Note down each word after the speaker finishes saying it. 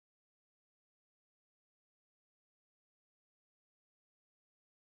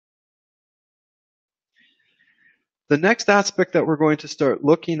The next aspect that we're going to start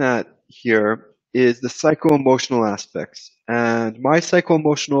looking at here is the psycho-emotional aspects. And my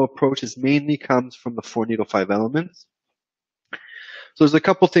psycho-emotional approach mainly comes from the 4 needle 5 elements. So there's a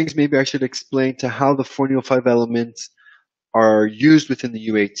couple things maybe I should explain to how the 4 needle 5 elements are used within the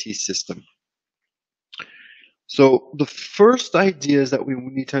UAT system. So the first ideas that we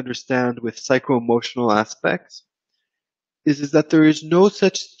need to understand with psycho-emotional aspects is that there is no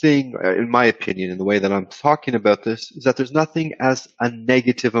such thing, in my opinion, in the way that I'm talking about this, is that there's nothing as a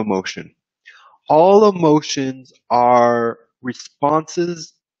negative emotion. All emotions are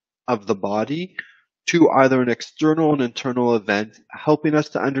responses of the body to either an external and internal event, helping us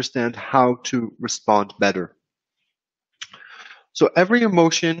to understand how to respond better. So every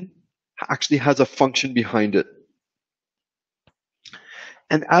emotion actually has a function behind it.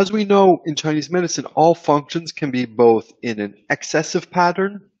 And as we know in Chinese medicine, all functions can be both in an excessive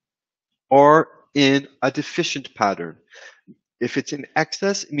pattern or in a deficient pattern. If it's in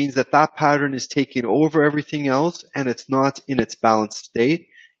excess, it means that that pattern is taking over everything else and it's not in its balanced state.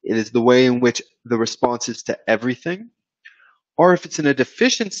 It is the way in which the response is to everything. Or if it's in a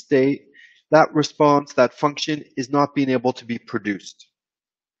deficient state, that response, that function is not being able to be produced.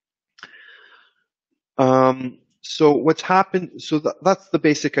 So what's happened, so that's the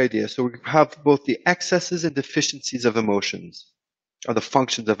basic idea. So we have both the excesses and deficiencies of emotions, or the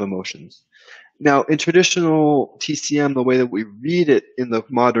functions of emotions. Now, in traditional TCM, the way that we read it in the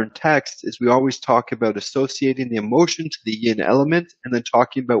modern text is we always talk about associating the emotion to the yin element and then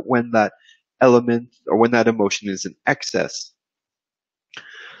talking about when that element or when that emotion is in excess.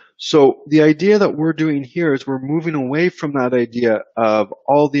 So the idea that we're doing here is we're moving away from that idea of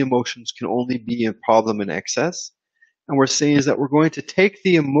all the emotions can only be a problem in excess. And we're saying is that we're going to take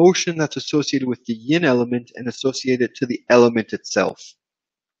the emotion that's associated with the yin element and associate it to the element itself.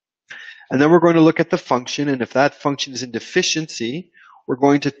 And then we're going to look at the function, and if that function is in deficiency, we're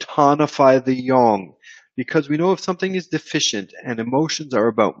going to tonify the yang. Because we know if something is deficient and emotions are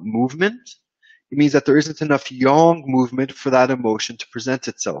about movement, it means that there isn't enough yang movement for that emotion to present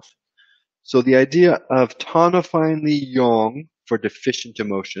itself. So the idea of tonifying the yang for deficient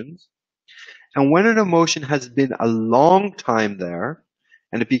emotions, and when an emotion has been a long time there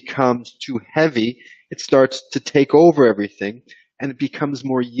and it becomes too heavy, it starts to take over everything and it becomes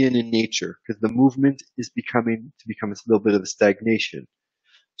more yin in nature because the movement is becoming a little bit of a stagnation.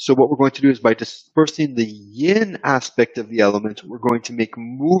 So what we're going to do is by dispersing the yin aspect of the element, we're going to make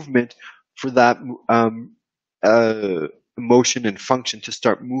movement for that emotion and function to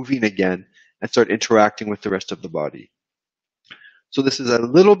start moving again and start interacting with the rest of the body. So this is a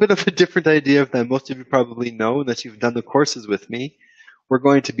little bit of a different idea than most of you probably know unless you've done the courses with me. We're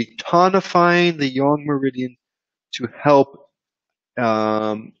going to be tonifying the yang meridian to help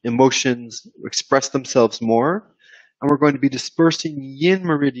emotions express themselves more. And we're going to be dispersing yin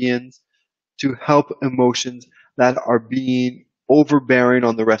meridians to help emotions that are being overbearing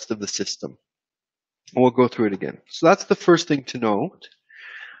on the rest of the system. And we'll go through it again. So that's the first thing to note.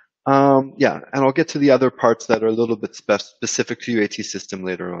 And I'll get to the other parts that are a little bit specific to UAT system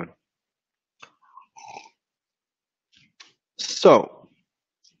later on. So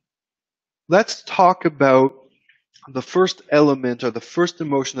let's talk about the first element or the first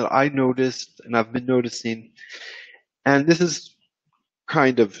emotion that I noticed and I've been noticing. And this is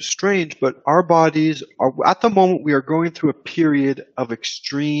kind of strange, but our bodies are, at the moment, we are going through a period of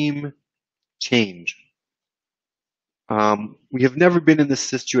extreme change. We have never been in this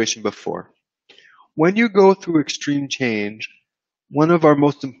situation before. When you go through extreme change, one of our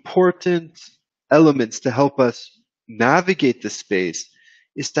most important elements to help us navigate this space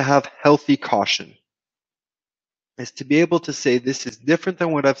is to have healthy caution. Is to be able to say, this is different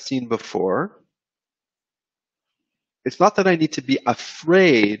than what I've seen before. It's not that I need to be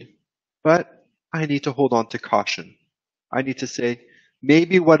afraid, but I need to hold on to caution. I need to say,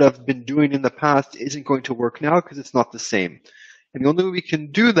 maybe what I've been doing in the past isn't going to work now because it's not the same. And the only way we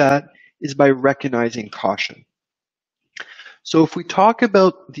can do that is by recognizing caution. So if we talk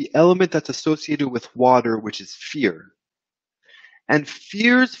about the element that's associated with water, which is fear, and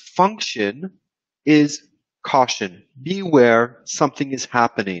fear's function is caution. Beware, something is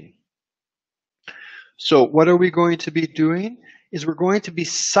happening. So what are we going to be doing? Is we're going to be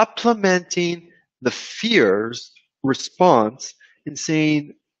supplementing the fear's response in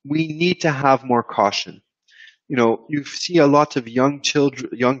saying we need to have more caution. You know, you see a lot of young children,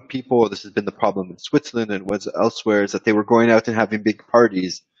 young people, this has been the problem in Switzerland and was elsewhere, is that they were going out and having big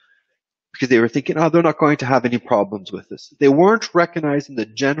parties because they were thinking, oh, they're not going to have any problems with this. They weren't recognizing the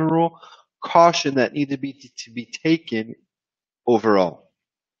general caution that needed to be taken overall.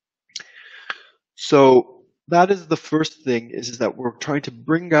 So that is the first thing, is that we're trying to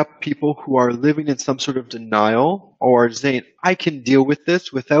bring up people who are living in some sort of denial or are saying, I can deal with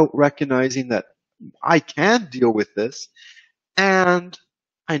this, without recognizing that I can deal with this, and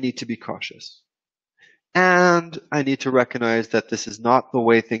I need to be cautious. And I need to recognize that this is not the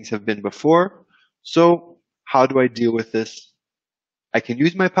way things have been before. So how do I deal with this? I can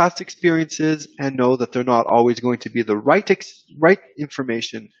use my past experiences and know that they're not always going to be the right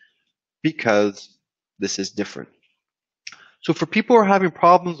information, because this is different. So for people who are having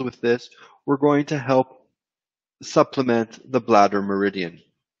problems with this, we're going to help supplement the bladder meridian.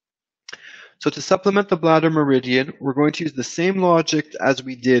 So to supplement the bladder meridian, we're going to use the same logic as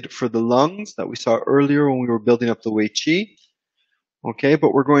we did for the lungs that we saw earlier when we were building up the Wei Qi. Okay,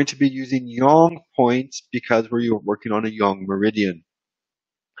 but we're going to be using yang points because we're working on a yang meridian.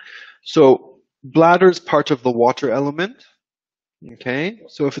 So bladder is part of the water element. Okay,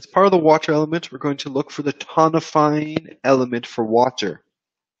 so if it's part of the water element, we're going to look for the tonifying element for water.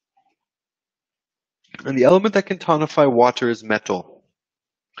 And the element that can tonify water is metal.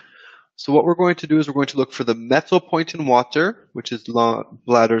 So what we're going to do is we're going to look for the metal point in water, which is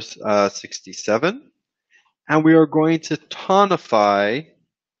bladder 67. And we are going to tonify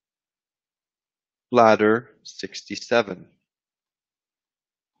bladder 67.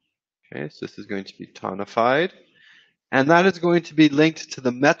 Okay, so this is going to be tonified. And that is going to be linked to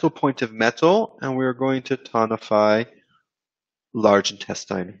the metal point of metal, and we're going to tonify large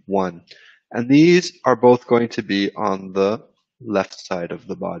intestine 1. And these are both going to be on the left side of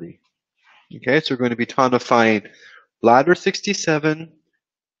the body. Okay, so we're going to be tonifying bladder 67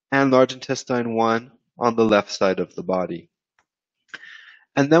 and large intestine 1 on the left side of the body.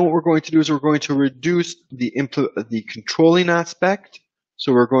 And then what we're going to do is we're going to reduce the controlling aspect.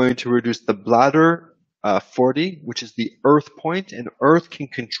 So we're going to reduce the bladder 40, which is the earth point, and earth can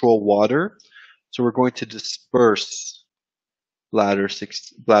control water. So we're going to disperse bladder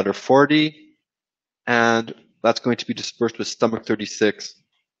 40, and that's going to be dispersed with stomach 36,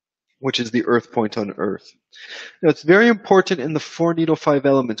 which is the earth point on earth. Now, it's very important in the 4 needle 5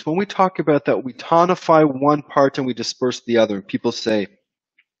 elements. When we talk about that, we tonify one part and we disperse the other. And people say,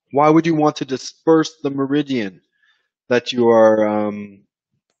 why would you want to disperse the meridian that you are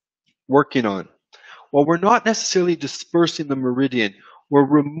working on? Well, we're not necessarily dispersing the meridian. We're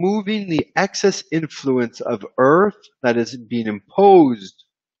removing the excess influence of earth that is being imposed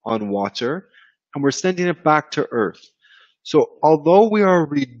on water, and we're sending it back to earth. So although we are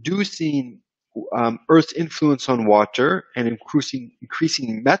reducing earth's influence on water and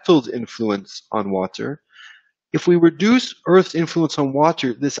increasing metal's influence on water, if we reduce earth's influence on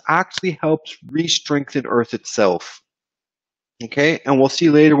water, this actually helps re-strengthen earth itself. Okay, and we'll see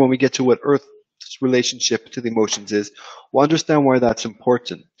later when we get to what earth's relationship to the emotions is, we'll understand why that's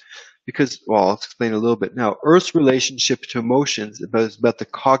important. Because, well, I'll explain a little bit now. Earth's relationship to emotions is about the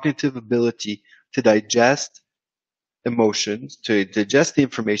cognitive ability to digest emotions, to digest the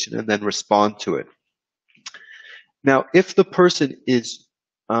information, and then respond to it. Now, if the person is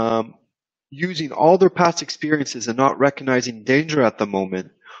using all their past experiences and not recognizing danger at the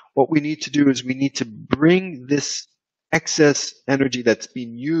moment, what we need to do is we need to bring this excess energy that's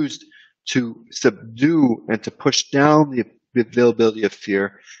being used to subdue and to push down the availability of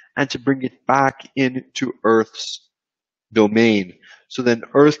fear, and to bring it back into Earth's domain. So then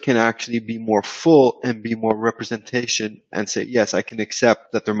Earth can actually be more full and be more representation and say, yes, I can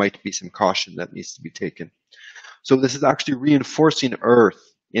accept that there might be some caution that needs to be taken. So this is actually reinforcing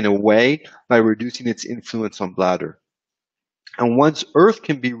Earth in a way by reducing its influence on bladder. And once Earth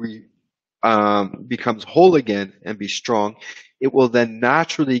can be becomes whole again and be strong, it will then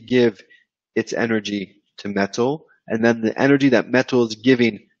naturally give its energy to metal, and then the energy that metal is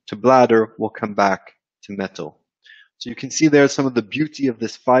giving to bladder will come back to metal. So you can see there some of the beauty of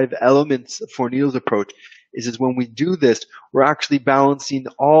this 5 elements 4 needles approach is when we do this, we're actually balancing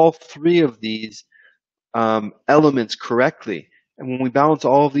all 3 of these elements correctly. And when we balance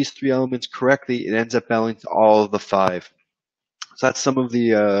all of these 3 elements correctly, it ends up balancing all of the 5. So that's some of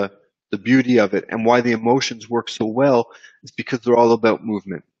the beauty of it, and why the emotions work so well is because they're all about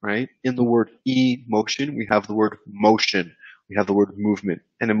movement, right? In the word emotion, we have the word motion, we have the word movement,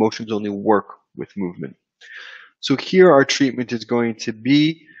 and emotions only work with movement. So here our treatment is going to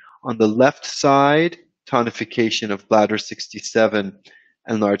be on the left side, tonification of bladder 67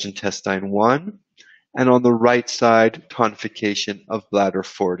 and large intestine 1, and on the right side, tonification of bladder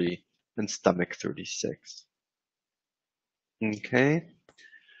 40 and stomach 36. Okay.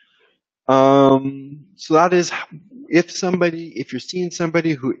 So that is, if you're seeing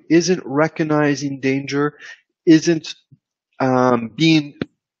somebody who isn't recognizing danger, isn't being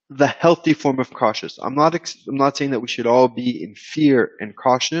the healthy form of cautious. I'm not saying that we should all be in fear and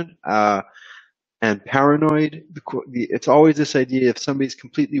caution and paranoid. It's always this idea: if somebody's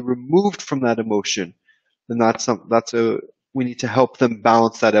completely removed from that emotion, then we need to help them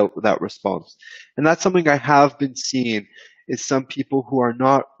balance that out with that response. And that's something I have been seeing, is some people who are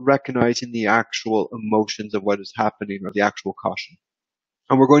not recognizing the actual emotions of what is happening, or the actual caution.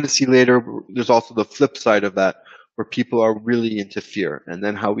 And we're going to see later, there's also the flip side of that, where people are really into fear, and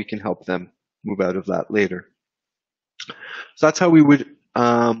then how we can help them move out of that later. So that's how we would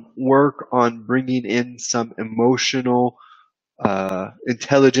work on bringing in some emotional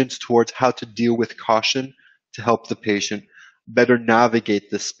intelligence towards how to deal with caution to help the patient better navigate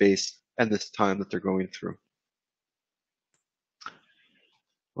this space and this time that they're going through.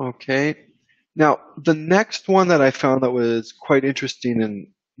 Okay. Now, the next one that I found that was quite interesting and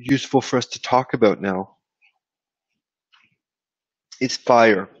useful for us to talk about now is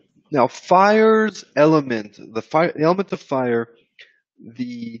fire. Now, fire's element, the element of fire,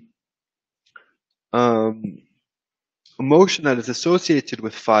 the emotion that is associated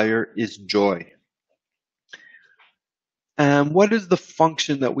with fire is joy. And what is the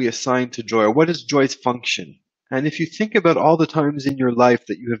function that we assign to joy? Or what is joy's function? And if you think about all the times in your life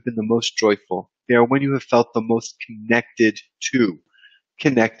that you have been the most joyful, they are when you have felt the most connected to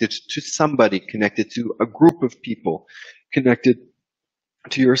somebody, connected to a group of people, connected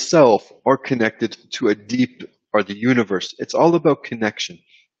to yourself, or connected to a deep, or the universe. It's all about connection.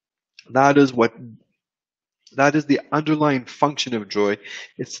 That is the underlying function of joy.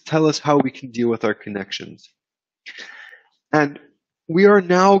 It's to tell us how we can deal with our connections. And we are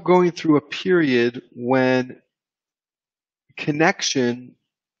now going through a period when connection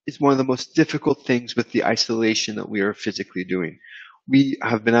is one of the most difficult things with the isolation that we are physically doing. We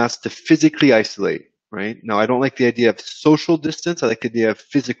have been asked to physically isolate, right? Now, I don't like the idea of social distance. I like the idea of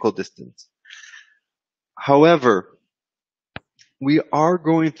physical distance. However, we are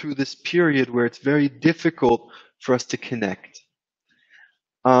going through this period where it's very difficult for us to connect.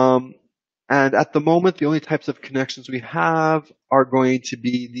 And at the moment, the only types of connections we have are going to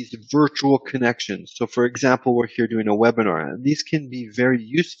be these virtual connections. So for example, we're here doing a webinar, and these can be very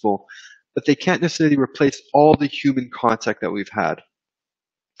useful, but they can't necessarily replace all the human contact that we've had.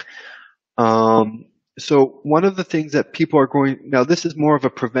 So one of the things that people are now this is more of a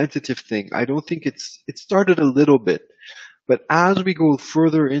preventative thing. I don't think it started a little bit, but as we go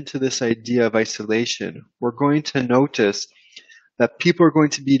further into this idea of isolation, we're going to notice that people are going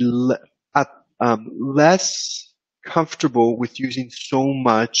to be less comfortable with using so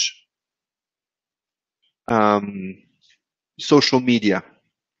much social media,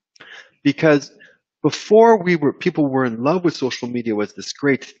 because before people were in love with social media was this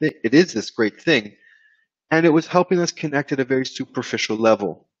great thing. It is this great thing, and it was helping us connect at a very superficial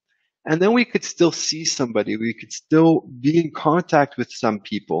level. And then we could still see somebody, we could still be in contact with some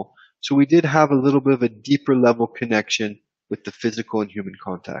people. So we did have a little bit of a deeper level connection with the physical and human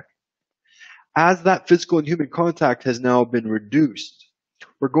contact. As that physical and human contact has now been reduced,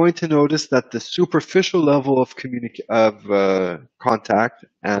 we're going to notice that the superficial level of contact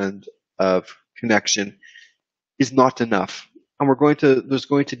and of connection is not enough. And there's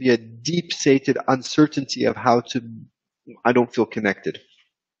going to be a deep-seated uncertainty of I don't feel connected.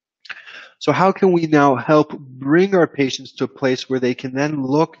 So how can we now help bring our patients to a place where they can then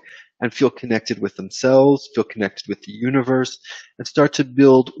look and feel connected with themselves, feel connected with the universe, and start to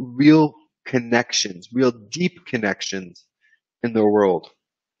build real connections, real deep connections in the world?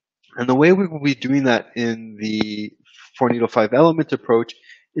 And the way we will be doing that in the 4-needle 5-element approach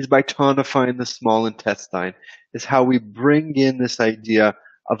is by tonifying the small intestine, is how we bring in this idea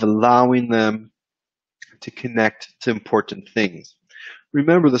of allowing them to connect to important things.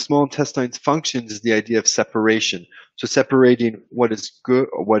 Remember, the small intestine's function is the idea of separation. So separating what is good,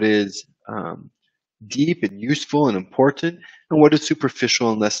 or what is deep and useful and important, and what is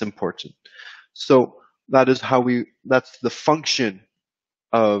superficial and less important. So that's the function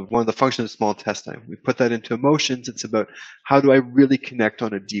of one of the functions of the small intestine. We put that into emotions. It's about how do I really connect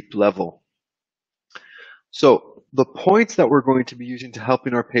on a deep level. So the points that we're going to be using to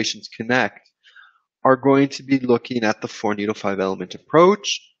helping our patients connect are going to be looking at the 4-needle 5-element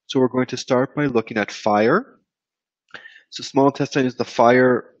approach. So we're going to start by looking at fire. So small intestine is the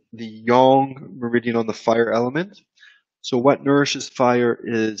fire, the yang meridian on the fire element. So what nourishes fire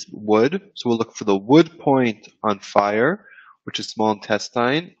is wood. So we'll look for the wood point on fire, which is small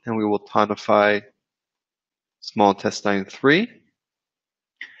intestine, and we will tonify small intestine 3.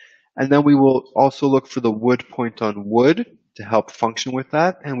 And then we will also look for the wood point on wood to help function with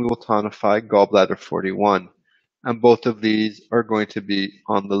that, and we will tonify gallbladder 41. And both of these are going to be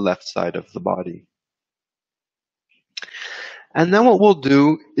on the left side of the body. And then what we'll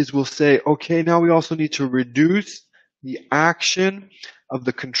do is we'll say, okay, now we also need to reduce the action of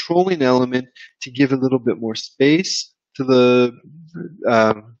the controlling element to give a little bit more space to the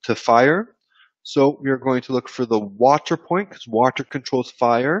to fire. So we are going to look for the water point because water controls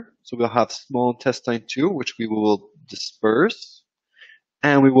fire. So we'll have small intestine 2, which we will disperse.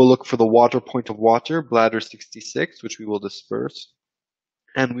 And we will look for the water point of water, bladder 66, which we will disperse.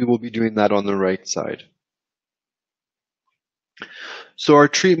 And we will be doing that on the right side. So our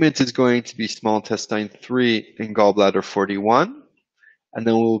treatment is going to be small intestine 3 and gallbladder 41. And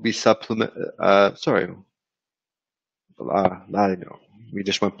then we'll be I know. We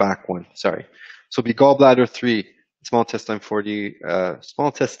just went back one. Sorry. So it'll be gallbladder 3, small intestine 40, small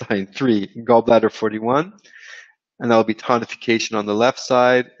intestine 3 and gallbladder 41. And that'll be tonification on the left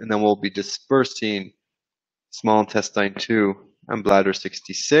side. And then we'll be dispersing small intestine 2 and bladder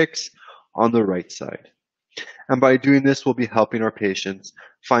 66 on the right side. And by doing this, we'll be helping our patients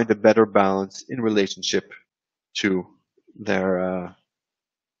find a better balance in relationship to their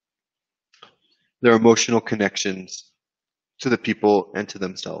emotional connections to the people and to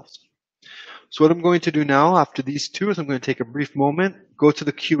themselves. So what I'm going to do now after these two is I'm going to take a brief moment, go to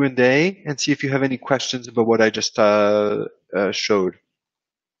the Q&A, and see if you have any questions about what I just showed.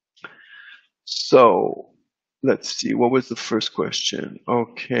 So let's see, what was the first question?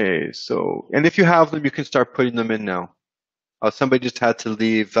 Okay, so, and if you have them, you can start putting them in now. Somebody just had to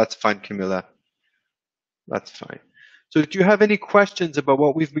leave. That's fine, Camilla. That's fine. So if you have any questions about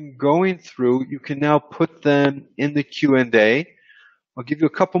what we've been going through, you can now put them in the Q&A. I'll give you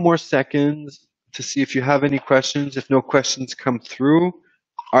a couple more seconds to see if you have any questions. If no questions come through,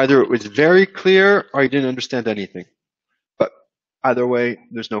 either it was very clear or you didn't understand anything. But either way,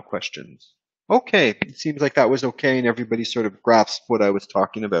 there's no questions. Okay, it seems like that was okay and everybody sort of grasped what I was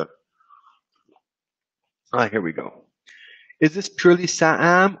talking about. Here we go. Is this purely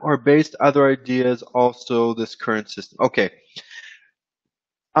Saam or based other ideas also this current system? Okay.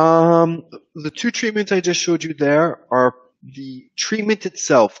 The two treatments I just showed you there are the treatment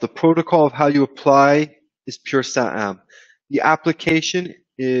itself, the protocol of how you apply is pure Saam. The application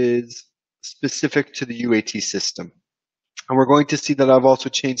is specific to the UAT system. And we're going to see that I've also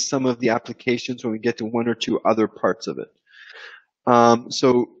changed some of the applications when we get to one or two other parts of it.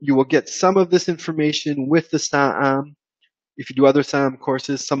 So you will get some of this information with the Saam. If you do other Saam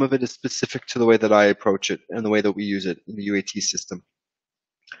courses, some of it is specific to the way that I approach it and the way that we use it in the UAT system.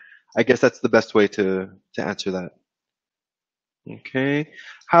 I guess that's the best way to answer that. Okay.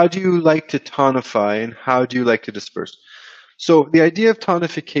 How do you like to tonify and how do you like to disperse? So the idea of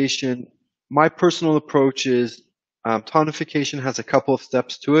tonification, my personal approach is tonification has a couple of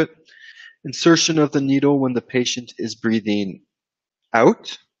steps to it. Insertion of the needle when the patient is breathing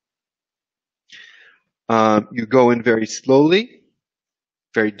out. You go in very slowly,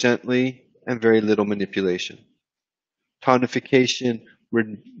 very gently, and very little manipulation. Tonification,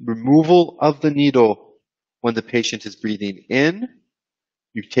 removal of the needle when the patient is breathing in.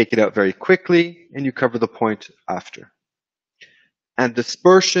 You take it out very quickly, and you cover the point after. And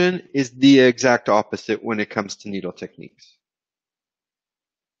dispersion is the exact opposite when it comes to needle techniques.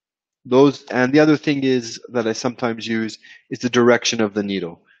 And the other thing is that I sometimes use is the direction of the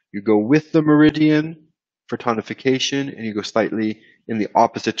needle. You go with the meridian for tonification, and you go slightly in the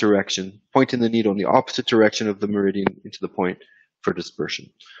opposite direction, pointing the needle in the opposite direction of the meridian into the point for dispersion.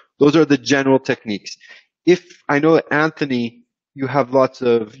 Those are the general techniques. If I know, Anthony, you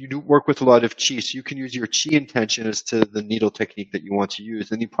do work with a lot of Qi, so you can use your Qi intention as to the needle technique that you want to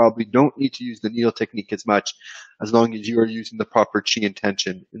use. And you probably don't need to use the needle technique as much as long as you are using the proper Qi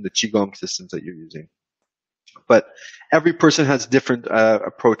intention in the Qigong systems that you're using. But every person has different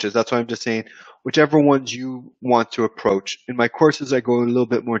approaches. That's why I'm just saying whichever ones you want to approach. In my courses, I go a little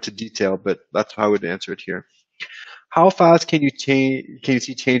bit more into detail, but that's how I would answer it here. How fast can you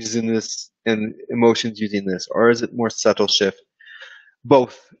see changes in this and emotions using this, or is it more subtle shift?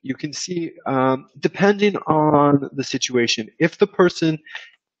 Both. You can see, depending on the situation. If the person,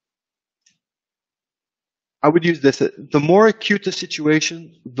 I would use this, the more acute the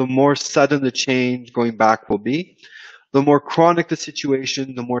situation, the more sudden the change going back will be. The more chronic the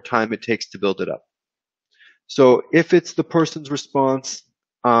situation, the more time it takes to build it up. So if it's the person's response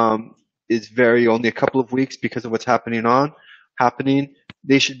is only a couple of weeks because of what's happening,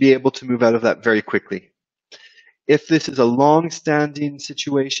 they should be able to move out of that very quickly. If this is a long-standing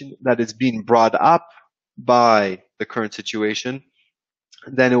situation that is being brought up by the current situation,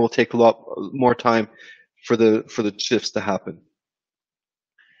 then it will take a lot more time for the shifts to happen.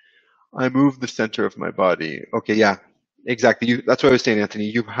 I move the center of my body. Okay, yeah, exactly. That's what I was saying, Anthony.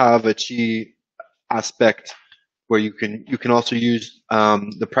 You have a Qi aspect where you can also use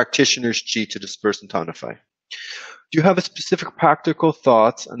the practitioner's Qi to disperse and tonify. Do you have a specific practical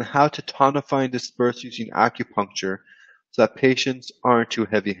thoughts on how to tonify and disperse using acupuncture so that patients aren't too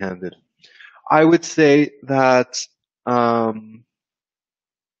heavy-handed? I would say that for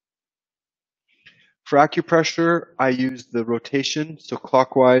acupressure, I use the rotation. So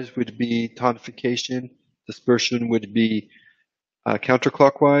clockwise would be tonification, dispersion would be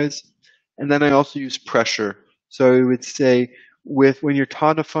counterclockwise. And then I also use pressure. So I would say when you're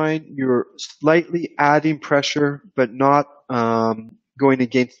tonifying, you're slightly adding pressure, but not going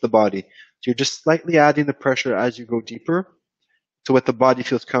against the body. So you're just slightly adding the pressure as you go deeper to what the body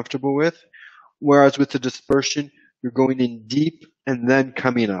feels comfortable with. Whereas with the dispersion, you're going in deep and then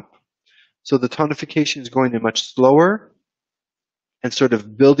coming up. So the tonification is going in much slower and sort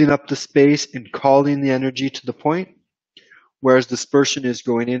of building up the space and calling the energy to the point, whereas dispersion is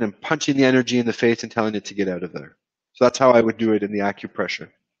going in and punching the energy in the face and telling it to get out of there. So that's how I would do it in the acupressure.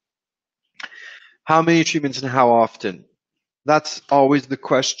 How many treatments and how often? That's always the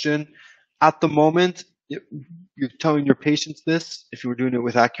question. At the moment, you're telling your patients this. If you were doing it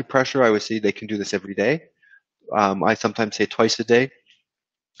with acupressure, I would say they can do this every day. I sometimes say twice a day.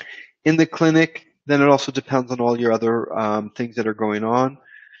 In the clinic, then it also depends on all your other things that are going on.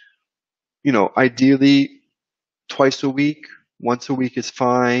 Ideally, twice a week, once a week is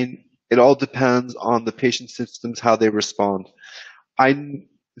fine. It all depends on the patient's systems, how they respond.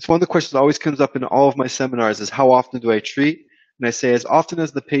 It's one of the questions that always comes up in all of my seminars is how often do I treat? And I say as often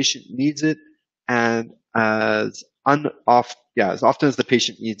as the patient needs it and as often as the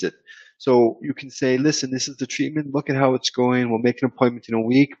patient needs it. So you can say, listen, this is the treatment. Look at how it's going. We'll make an appointment in a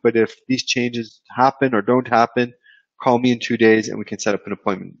week. But if these changes happen or don't happen, call me in 2 days and we can set up an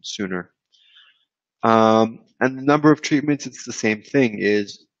appointment sooner. And the number of treatments, it's the same thing,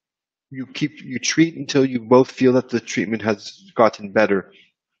 is you treat until you both feel that the treatment has gotten better.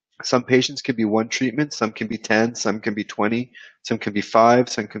 Some patients can be one treatment, some can be 10, some can be 20, some can be 5,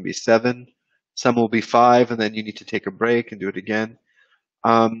 some can be 7, some will be 5, and then you need to take a break and do it again.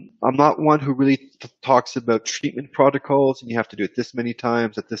 I'm not one who really talks about treatment protocols and you have to do it this many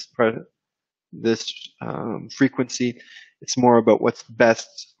times at this frequency. It's more about what's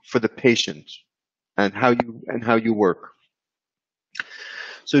best for the patient and how you work.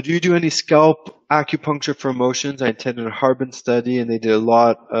 So do you do any scalp acupuncture for emotions? I attended a Harbin study and they did a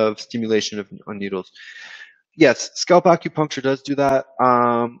lot of stimulation on needles. Yes, scalp acupuncture does do that.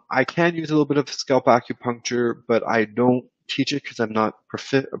 I can use a little bit of scalp acupuncture, but I don't teach it because I'm not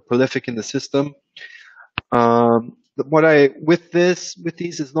prolific in the system. With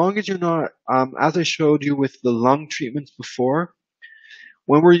these, as long as you're not, as I showed you with the lung treatments before,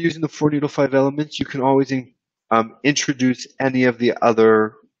 when we're using the 4-needle 5 elements, you can always introduce any of the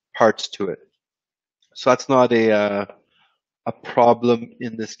other parts to it. So that's not a problem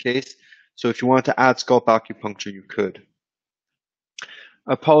in this case. So if you want to add scalp acupuncture, you could.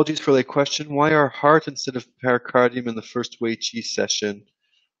 Apologies for the question. Why are heart instead of pericardium in the first Wei Qi session?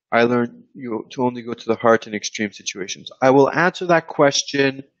 I learned you to only go to the heart in extreme situations. I will answer that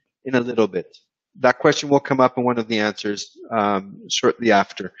question in a little bit. That question will come up in one of the answers shortly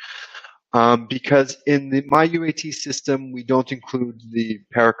after. Because in my UAT system, we don't include the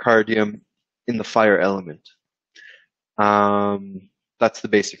pericardium in the fire element. That's the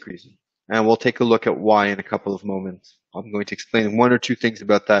basic reason. And we'll take a look at why in a couple of moments. I'm going to explain 1 or 2 things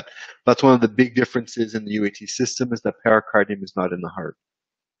about that. That's one of the big differences in the UAT system is that pericardium is not in the heart.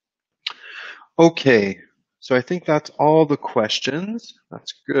 Okay, so I think that's all the questions.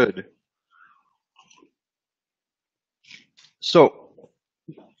 That's good. So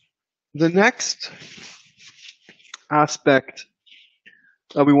the next aspect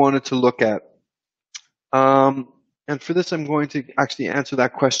that we wanted to look at, and for this I'm going to actually answer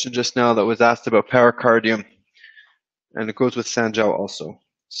that question just now that was asked about pericardium, and it goes with Sanjiao also.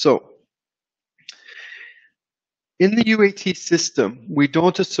 So in the UAT system, we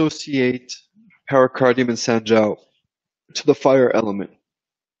don't associate pericardium and Sanjiao to the fire element.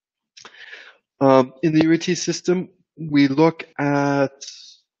 In the UAT system, we look at,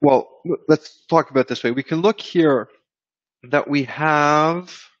 well, let's talk about it this way. We can look here that we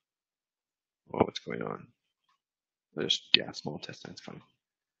have, what's going on? Small intestine's fine.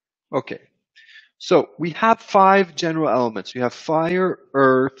 Okay, so we have 5 general elements. We have fire,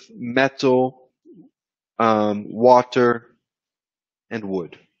 earth, metal, water, and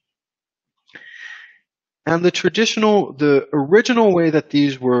wood. And the original way that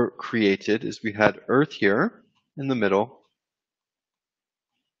these were created is we had earth here in the middle,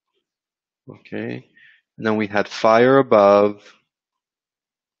 Okay. And then we had fire above.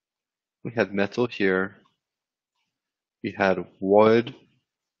 We had metal here. We had wood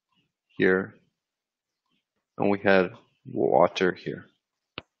here. And we had water here.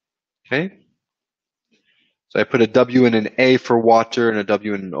 Okay. So I put a W and an A for water and a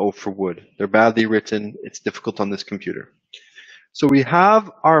W and an O for wood. They're badly written. It's difficult on this computer. So we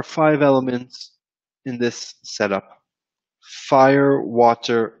have our 5 elements in this setup: fire,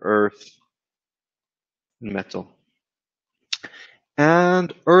 water, earth, and metal.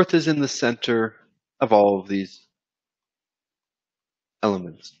 And earth is in the center of all of these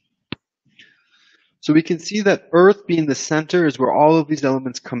elements. So we can see that earth being the center is where all of these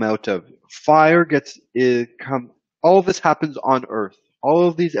elements come out of. Fire all of this happens on earth. All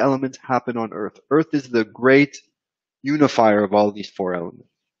of these elements happen on earth. Earth is the great unifier of all these 4 elements.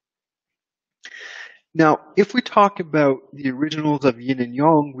 Now, if we talk about the originals of yin and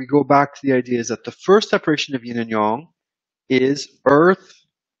yang, we go back to the ideas that the first separation of yin and yang is earth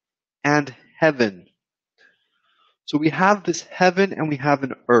and heaven. So we have this heaven and we have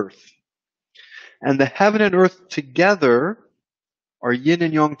an earth. And the heaven and earth together, or yin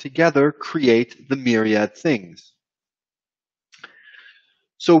and yang together, create the myriad things.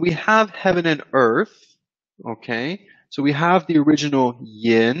 So we have heaven and earth, okay? So we have the original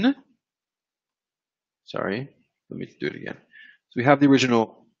yin. Sorry, let me do it again. So we have the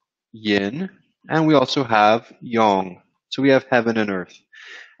original yin, and we also have yang. So we have heaven and earth.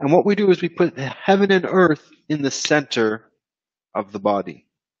 And what we do is we put heaven and earth in the center of the body.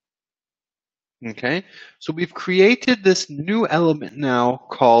 Okay, so we've created this new element now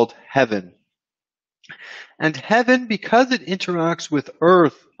called heaven. And heaven, because it interacts with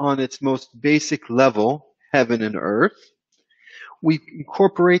earth on its most basic level, heaven and earth, we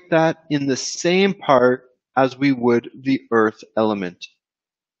incorporate that in the same part as we would the earth element.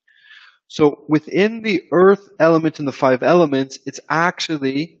 So within the earth element and the 5 elements, it's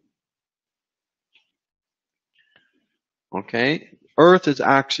actually, okay, earth is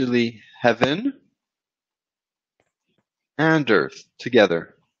actually heaven and earth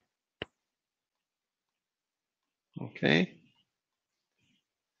together. Okay.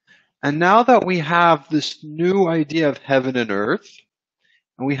 And now that we have this new idea of heaven and earth,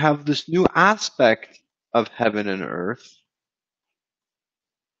 and we have this new aspect of heaven and earth,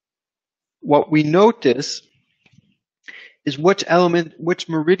 what we notice is which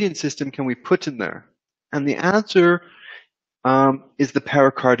meridian system can we put in there? And the answer is the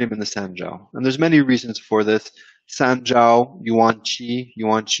pericardium and the sanjiao. And there's many reasons for this. Sanjiao, Yuan Qi.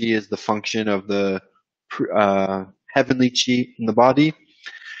 Yuan Qi is the function of the heavenly qi in the body.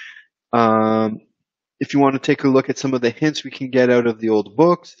 If you want to take a look at some of the hints we can get out of the old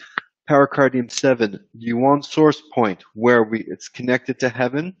books, pericardium 7, Yuan source point, where it's connected to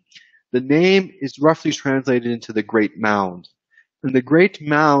heaven. The name is roughly translated into the Great Mound. And the Great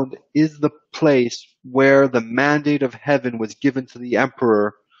Mound is the place where the mandate of heaven was given to the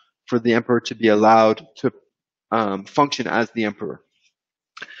emperor for the emperor to be allowed to function as the emperor.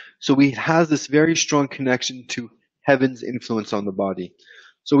 So he has this very strong connection to heaven's influence on the body.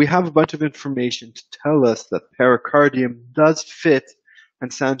 So we have a bunch of information to tell us that pericardium does fit and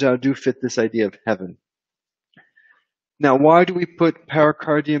sanjiao do fit this idea of heaven. Now, why do we put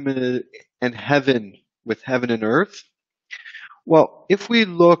pericardium and heaven with heaven and earth? Well, if we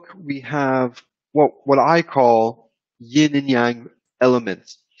look, we have what I call yin and yang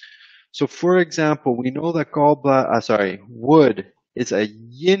elements. So, for example, we know that wood is a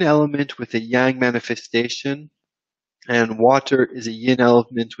yin element with a yang manifestation, and water is a yin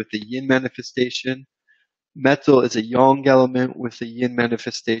element with a yin manifestation. Metal is a yang element with a yin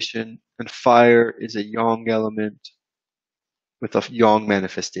manifestation, and fire is a yang element with a yang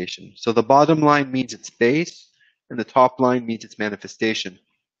manifestation. So the bottom line means its base, and the top line means its manifestation.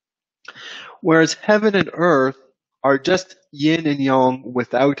 Whereas heaven and earth are just yin and yang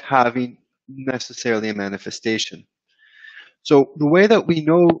without having necessarily a manifestation. So the way that we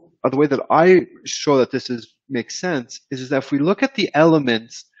know, or the way that I show that this makes sense, is that if we look at the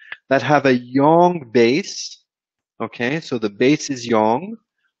elements that have a yang base, okay, so the base is yang,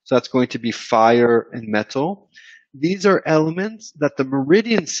 so that's going to be fire and metal. These are elements that the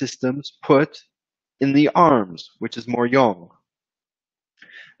meridian systems put in the arms, which is more yang.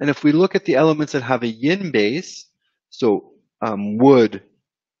 And if we look at the elements that have a yin base, so wood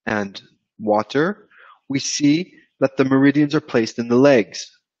and water, we see that the meridians are placed in the legs.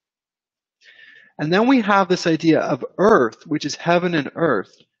 And then we have this idea of earth, which is heaven and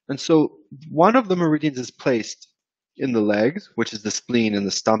earth. And so one of the meridians is placed in the legs, which is the spleen and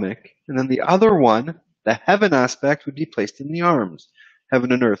the stomach. And then the other one, the heaven aspect, would be placed in the arms,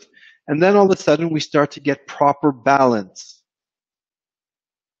 heaven and earth. And then all of a sudden we start to get proper balance.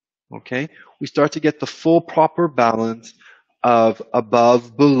 Okay? We start to get the full proper balance of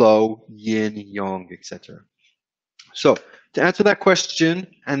above, below, yin, yang, etc. So to answer that question,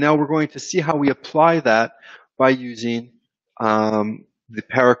 and now we're going to see how we apply that by using the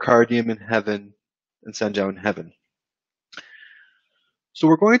pericardium in heaven and Sanjiao in heaven. So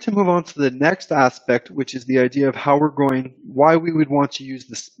we're going to move on to the next aspect, which is the idea of why we would want to use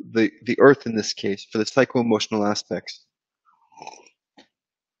the earth in this case for the psycho-emotional aspects.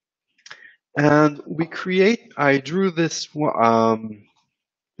 And I drew this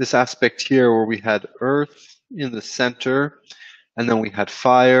aspect here where we had earth in the center, and then we had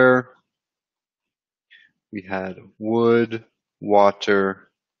fire, we had wood, water,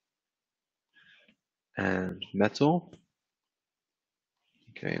 and metal.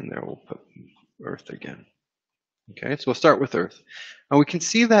 Okay, and there we'll put earth again. Okay, so we'll start with earth. And we can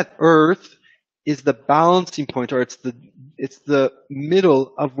see that earth is the balancing point, or it's the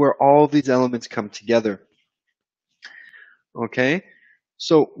middle of where all these elements come together. Okay,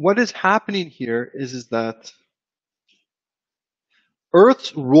 so what is happening here is that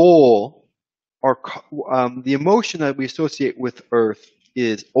earth's role, or the emotion that we associate with earth,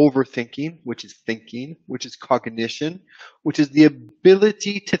 is overthinking, which is thinking, which is cognition, which is the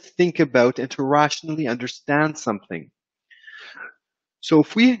ability to think about and to rationally understand something. So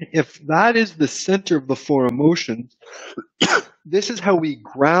if that is the center of the four emotions, this is how we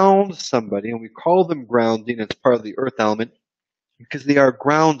ground somebody, and we call them grounding as part of the earth element, because they are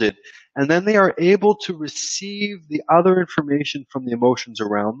grounded, and then they are able to receive the other information from the emotions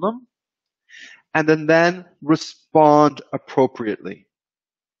around them, and then respond appropriately.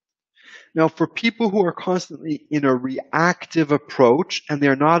 Now, for people who are constantly in a reactive approach, and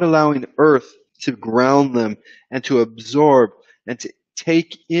they're not allowing earth to ground them and to absorb and to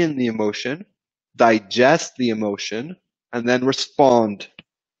take in the emotion, digest the emotion, and then respond.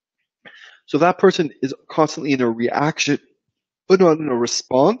 So that person is constantly in a reaction, but not in a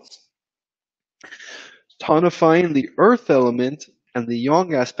response. Tonifying the earth element and the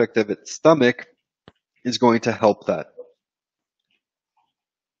yang aspect of its stomach is going to help that.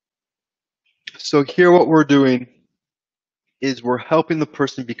 So here what we're doing is we're helping the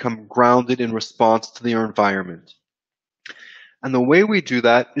person become grounded in response to their environment. And the way we do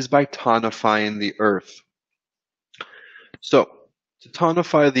that is by tonifying the earth. So to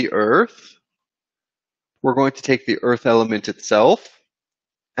tonify the earth, we're going to take the earth element itself,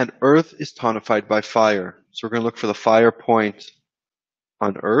 and earth is tonified by fire. So we're going to look for the fire point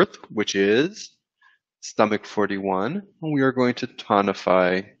on earth, which is stomach 41, and we are going to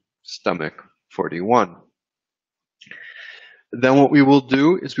tonify stomach 41. Then what we will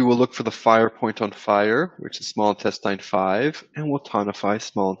do is we will look for the fire point on fire, which is small intestine 5, and we'll tonify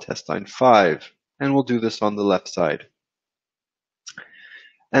small intestine 5. And we'll do this on the left side.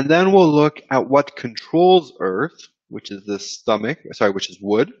 And then we'll look at what controls earth, which is which is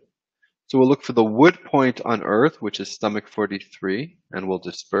wood. So we'll look for the wood point on earth, which is stomach 43, and we'll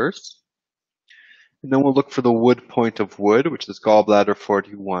disperse. And then we'll look for the wood point of wood, which is gallbladder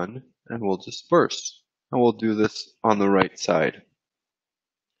 41, and we'll disperse. And we'll do this on the right side.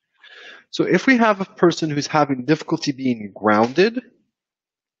 So if we have a person who's having difficulty being grounded,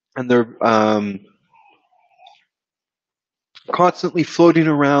 and they're constantly floating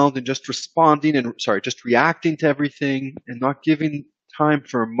around and just reacting to everything and not giving time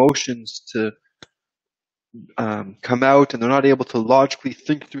for emotions to come out, and they're not able to logically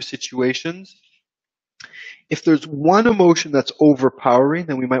think through situations, if there's one emotion that's overpowering,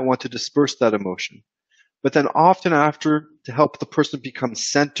 then we might want to disperse that emotion. But then often after, to help the person become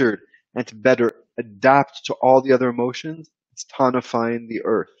centered and to better adapt to all the other emotions, it's tonifying the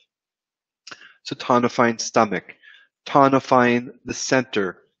earth. So tonifying stomach, tonifying the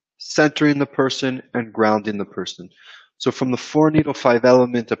center, centering the person and grounding the person. So from the 4-needle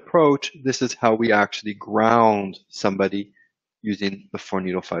 5-element approach, this is how we actually ground somebody using the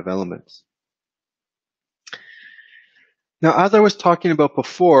 4-needle 5 elements. Now, as I was talking about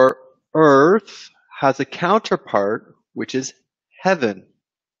before, earth has a counterpart, which is heaven.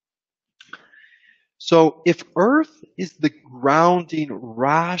 So if earth is the grounding,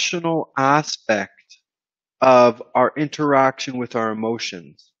 rational aspect of our interaction with our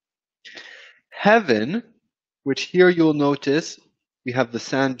emotions, heaven, which here you'll notice we have the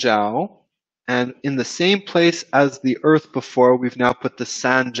Sanjiao, and in the same place as the earth before, we've now put the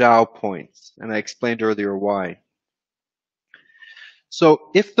Sanjiao points, and I explained earlier why. So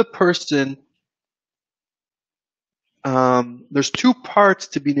if the person there's two parts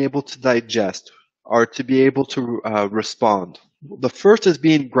to being able to digest or to be able to respond. The first is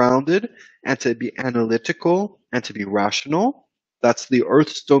being grounded and to be analytical and to be rational. That's the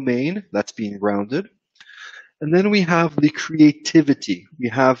earth's domain. That's being grounded. And then we have the creativity. We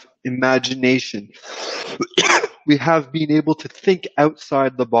have imagination. We have being able to think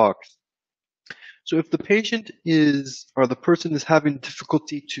outside the box. So if the patient is, or the person is having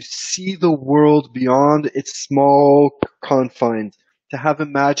difficulty to see the world beyond its small confines, to have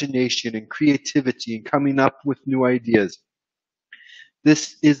imagination and creativity and coming up with new ideas,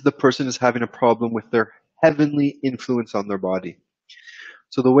 this is the person is having a problem with their heavenly influence on their body.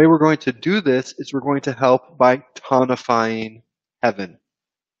 So the way we're going to do this is we're going to help by tonifying heaven.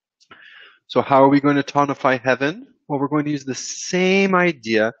 So how are we going to tonify heaven? Well, we're going to use the same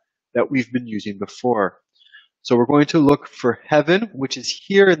idea that we've been using before. So we're going to look for heaven, which is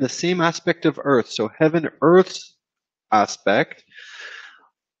here in the same aspect of earth. So heaven, earth's aspect.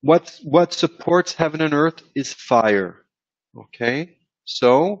 What supports heaven and earth is fire. Okay?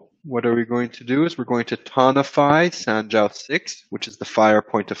 So what are we going to do is we're going to tonify Sanjiao 6, which is the fire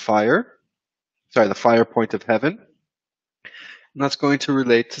point of fire. Sorry, the fire point of heaven. And that's going to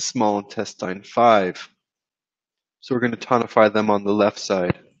relate to small intestine 5. So we're going to tonify them on the left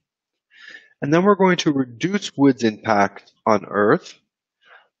side. And then we're going to reduce wood's impact on earth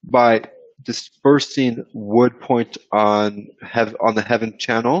by dispersing wood point on the heaven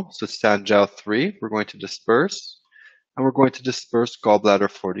channel. So Sanjiao 3, we're going to disperse. And we're going to disperse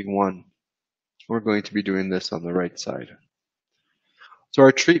gallbladder 41. We're going to be doing this on the right side. So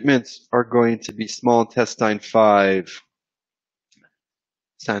our treatments are going to be small intestine 5,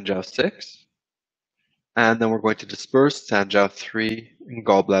 Sanjiao 6. And then we're going to disperse Sanjiao 3 and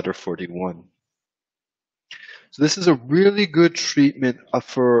gallbladder 41. So this is a really good treatment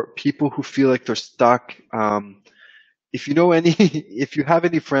for people who feel like they're stuck. If you have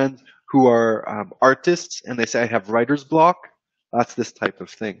any friends who are artists and they say I have writer's block, that's this type of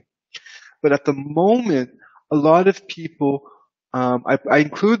thing. But at the moment, a lot of people, I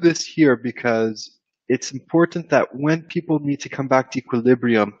include this here because it's important that when people need to come back to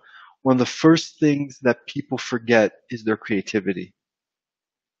equilibrium, one of the first things that people forget is their creativity.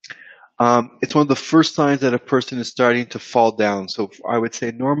 It's one of the first signs that a person is starting to fall down. So I would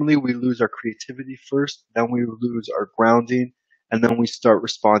say normally we lose our creativity first, then we lose our grounding, and then we start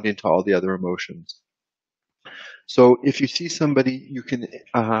responding to all the other emotions. So if you see somebody, you can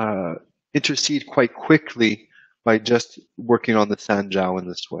intercede quite quickly by just working on the Sanjiao in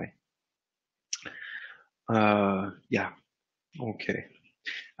this way. Yeah, okay.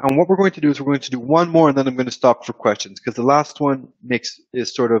 And what we're going to do is we're going to do one more and then I'm going to stop for questions because the last one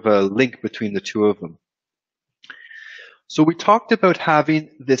is sort of a link between the two of them. So we talked about having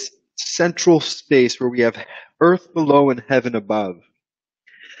this central space where we have earth below and heaven above.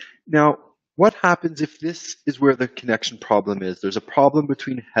 Now, what happens if this is where the connection problem is? There's a problem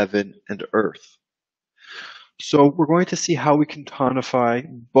between heaven and earth. So we're going to see how we can tonify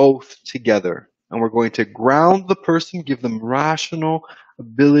both together. And we're going to ground the person, give them rational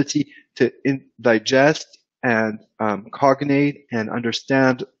ability to digest and cognate and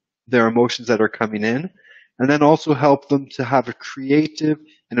understand their emotions that are coming in, and then also help them to have a creative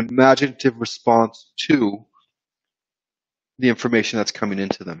and imaginative response to the information that's coming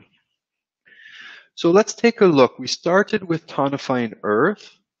into them. So let's take a look. We started with tonifying earth.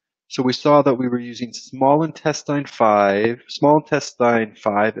 So we saw that we were using small intestine 5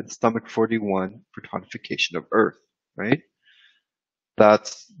 and stomach 41 for tonification of earth, right?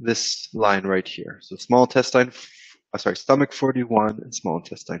 That's this line right here. So stomach 41 and small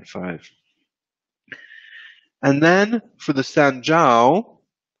intestine 5. And then for the Sanjiao,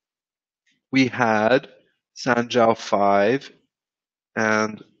 we had Sanjiao 5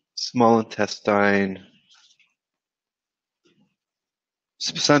 and small intestine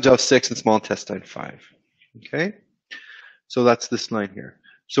Sanjiao 6 and small intestine 5. Okay? So that's this line here.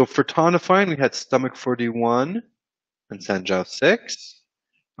 So for tonifying, we had stomach 41 and Sanjiao 6.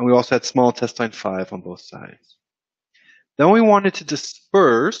 And we also had small intestine 5 on both sides. Then we wanted to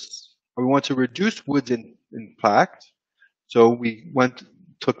disperse, or we want to reduce wood's impact. So we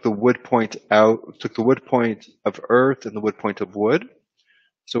took the wood point out, took the wood point of earth and the wood point of wood.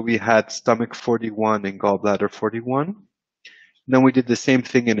 So we had stomach 41 and gallbladder 41. Then we did the same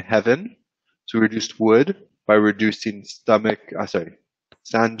thing in heaven. So we reduced wood by reducing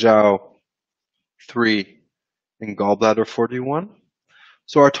Sanjiao 3 and gallbladder 41.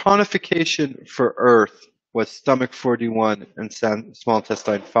 So our tonification for earth was stomach 41 and small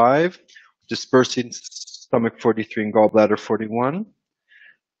intestine 5, dispersing stomach 43 and gallbladder 41.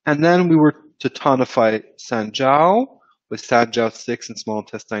 And then we were to tonify Sanjiao. with Sanjiao 6 and small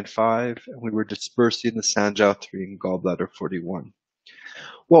intestine 5, and we were dispersing the Sanjiao 3 and gallbladder 41.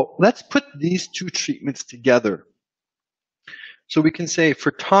 Well, let's put these two treatments together. So we can say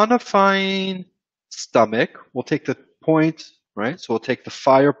for tonifying stomach, we'll take the point, right? So we'll take the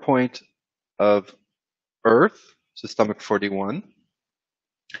fire point of earth, so stomach 41,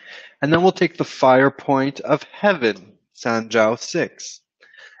 and then we'll take the fire point of heaven, Sanjiao 6.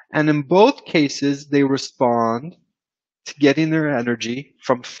 And in both cases, they respond to getting their energy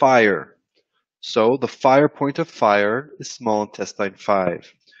from fire. So the fire point of fire is small intestine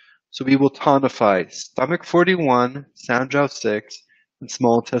 5. So we will tonify stomach 41, Sanjiao 6, and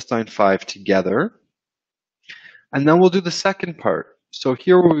small intestine 5 together. And then we'll do the second part. So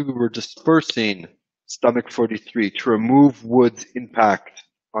here we were dispersing stomach 43 to remove wood's impact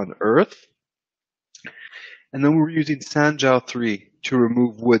on earth. And then we're using Sanjiao 3 to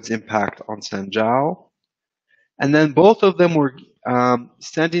remove wood's impact on Sanjiao. And then both of them were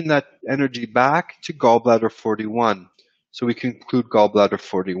sending that energy back to gallbladder 41. So we conclude gallbladder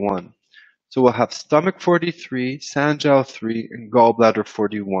 41. So we'll have stomach 43, Sanjiao 3, and gallbladder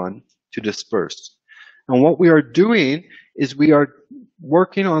 41 to disperse. And what we are doing is we are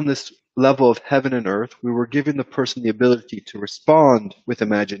working on this level of heaven and earth. We were giving the person the ability to respond with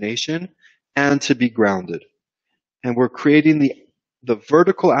imagination and to be grounded. And we're creating the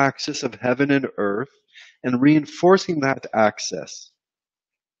vertical axis of heaven and earth and reinforcing that axis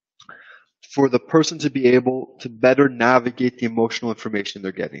for the person to be able to better navigate the emotional information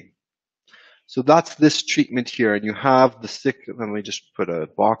they're getting. So that's this treatment here, and you have the let me just put a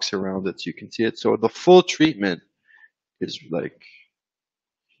box around it so you can see it. So the full treatment is like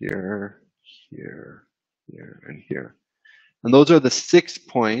here, here, here, and here. And those are the 6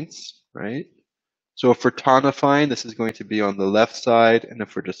 points, right? So if we're tonifying, this is going to be on the left side, and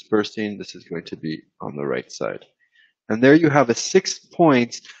if we're dispersing, this is going to be on the right side. And there you have 6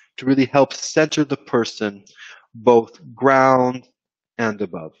 points to really help center the person, both ground and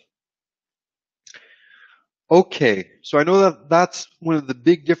above. Okay, so I know that that's one of the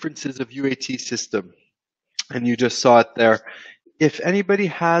big differences of UAT system, and you just saw it there. If anybody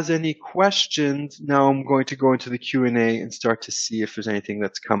has any questions, now I'm going to go into the Q&A and start to see if there's anything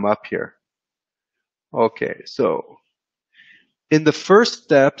that's come up here. Okay, so in the first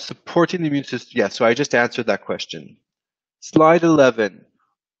step, supporting the immune system, yeah, so I just answered that question. Slide 11,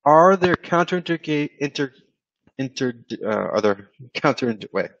 are there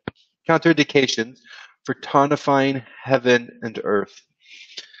counterindications for tonifying heaven and earth?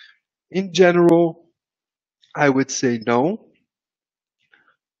 In general, I would say no.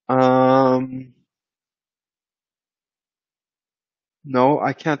 No,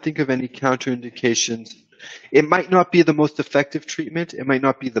 I can't think of any counterindications. It might not be the most effective treatment. It might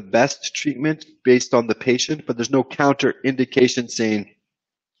not be the best treatment based on the patient, but there's no counterindication saying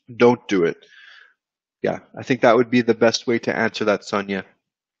don't do it. Yeah, I think that would be the best way to answer that, Sonia.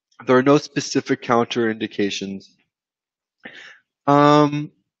 There are no specific counterindications.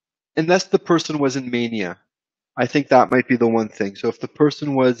 Unless the person was in mania. I think that might be the one thing. So if the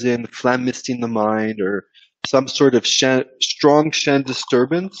person was in phlegm misting the mind or some sort of strong Shen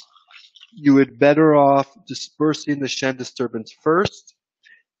disturbance, you would better off dispersing the Shen disturbance first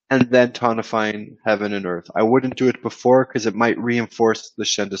and then tonifying heaven and earth. I wouldn't do it before because it might reinforce the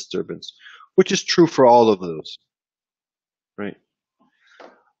Shen disturbance, which is true for all of those, right?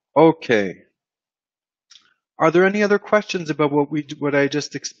 Okay. Are there any other questions about what I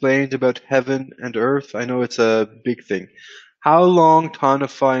just explained about heaven and earth? I know it's a big thing. How long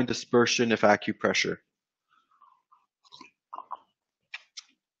tonifying dispersion if acupressure?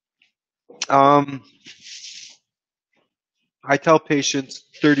 I tell patients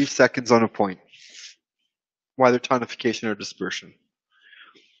 30 seconds on a point, whether tonification or dispersion.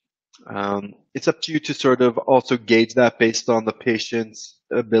 It's up to you to sort of also gauge that based on the patient's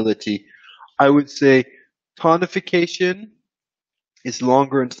ability. I would say tonification is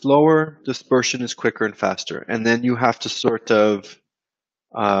longer and slower, dispersion is quicker and faster. And then you have to sort of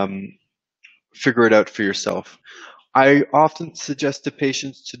figure it out for yourself. I often suggest to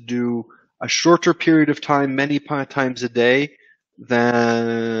patients to do a shorter period of time, many times a day,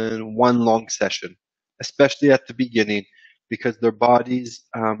 than one long session, especially at the beginning, because their bodies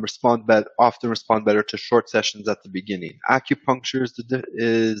often respond better to short sessions at the beginning. Acupuncture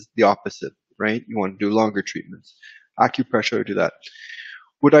is the opposite, right? You want to do longer treatments. Acupressure would do that.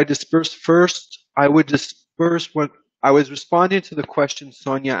 Would I disperse first? I would disperse when I was responding to the question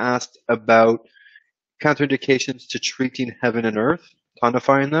Sonia asked about counterindications to treating heaven and earth,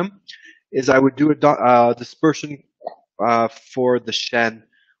 tonifying them, is I would do a dispersion for the Shen,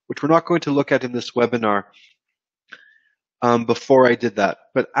 which we're not going to look at in this webinar. before I did that.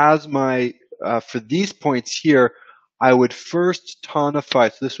 But as my for these points here, I would first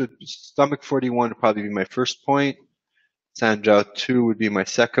tonify. So this would stomach 41 would probably be my first point. Sanjiao 2 would be my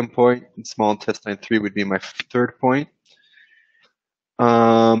second point, and small intestine 3 would be my third point.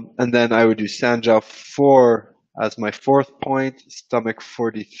 And then I would do Sanjiao 4 as my fourth point, stomach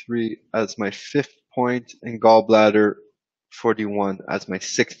 43 as my fifth point, and gallbladder 41 as my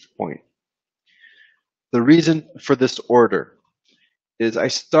sixth point. The reason for this order is I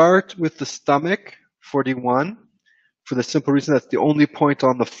start with the stomach 41 for the simple reason that's the only point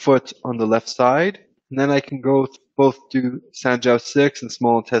on the foot on the left side. And then I can go both do Sanjiao 6 and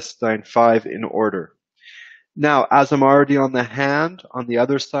small intestine 5 in order. Now, as I'm already on the hand, on the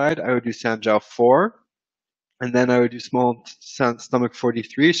other side, I would do Sanjiao 4, and then I would do small stomach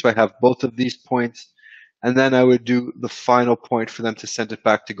 43, so I have both of these points, and then I would do the final point for them to send it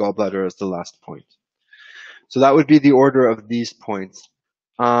back to gallbladder as the last point. So that would be the order of these points.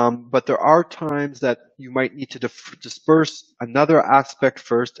 But there are times that you might need to disperse another aspect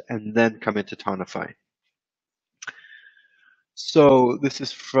first and then come into tonify. So this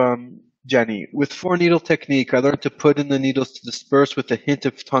is from Jenny. With 4-needle technique, I learned to put in the needles to disperse with a hint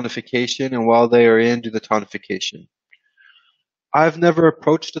of tonification, and while they are in, do the tonification. I've never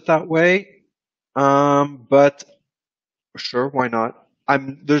approached it that way, but sure, why not?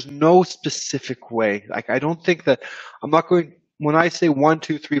 There's no specific way. Like, I don't think that I'm not going. When I say 1,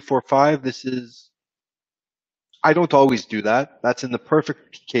 2, 3, 4, 5, this is. I don't always do that. That's in the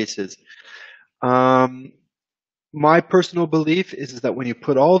perfect cases. My personal belief is that when you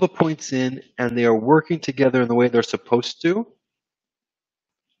put all the points in and they are working together in the way they're supposed to,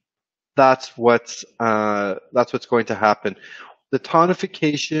 that's what's going to happen. The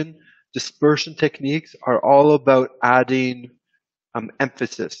tonification, dispersion techniques are all about adding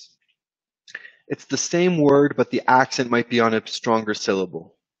emphasis. It's the same word, but the accent might be on a stronger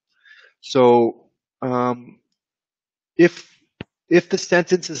syllable. So if the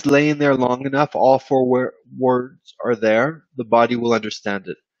sentence is laying there long enough, all four words are there, the body will understand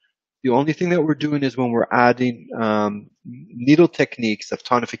it. The only thing that we're doing is when we're adding needle techniques of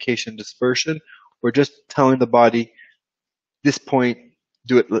tonification and dispersion, we're just telling the body, this point,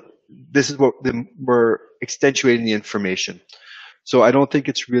 do it. This is what we're accentuating the information. So I don't think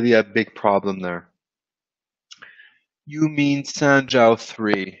it's really a big problem there. You mean Sanjiao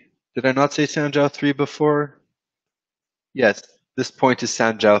 3. Did I not say Sanjiao 3 before? Yes, this point is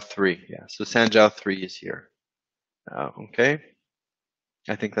Sanjiao 3. Yeah, so Sanjiao 3 is here. Okay.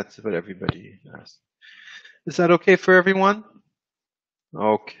 I think that's what everybody asked. Is that okay for everyone?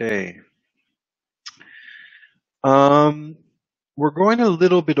 Okay. We're going a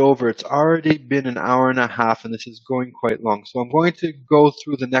little bit over. It's already been an hour and a half, and this is going quite long. So I'm going to go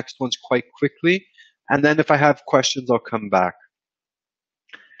through the next ones quite quickly, and then if I have questions, I'll come back.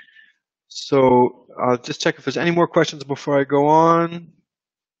 So I'll just check if there's any more questions before I go on.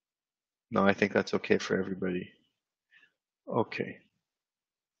 No, I think that's okay for everybody. Okay.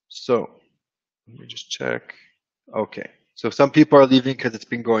 So let me just check. Okay. So some people are leaving because it's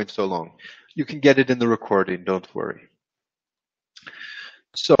been going so long. You can get it in the recording, don't worry.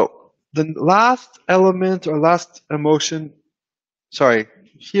 So the last element or last emotion, sorry,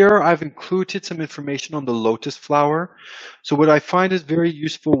 here I've included some information on the lotus flower. So what I find is very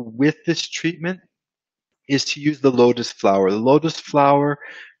useful with this treatment is to use the lotus flower. The lotus flower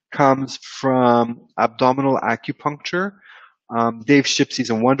comes from abdominal acupuncture. Dave Shipsey's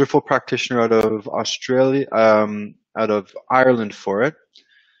a wonderful practitioner out of Australia, out of Ireland for it.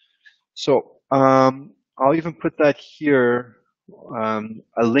 So I'll even put that here,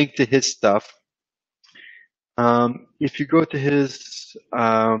 a link to his stuff. If you go to his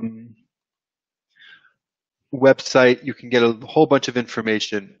website, you can get a whole bunch of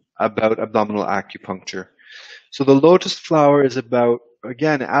information about abdominal acupuncture. So the lotus flower is about,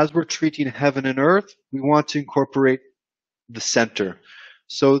 again, as we're treating heaven and earth, we want to incorporate the center.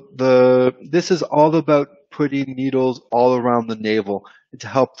 So this is all about putting needles all around the navel to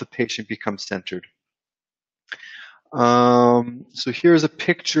help the patient become centered. So here's a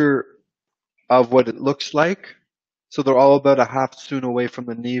picture of what it looks like. So they're all about a half stun away from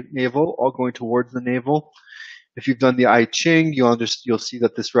the navel, all going towards the navel. If you've done the I Ching, you'll see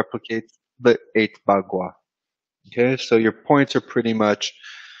that this replicates the 8th Bagua. Okay, so your points are pretty much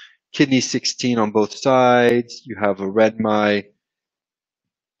kidney 16 on both sides. You have a Renmai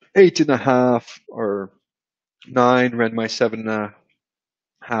 8.5 or 9, Renmai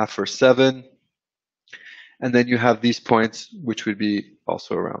 7.5 or 7. And then you have these points, which would be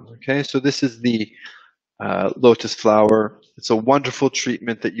also around. Okay, so this is the lotus flower. It's a wonderful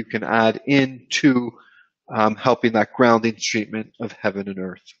treatment that you can add into helping that grounding treatment of heaven and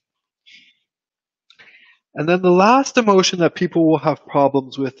earth. And then the last emotion that people will have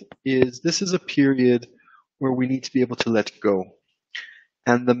problems with is this is a period where we need to be able to let go.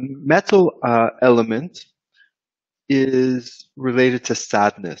 And the metal element is related to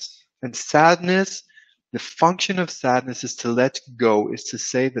sadness. And sadness, the function of sadness is to let go, is to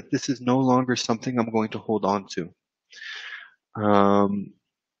say that this is no longer something I'm going to hold on to.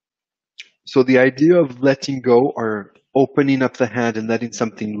 So the idea of letting go or opening up the hand and letting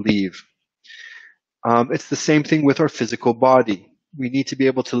something leave. It's the same thing with our physical body. We need to be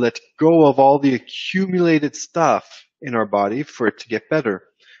able to let go of all the accumulated stuff in our body for it to get better.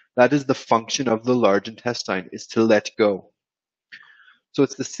 That is the function of the large intestine, is to let go. So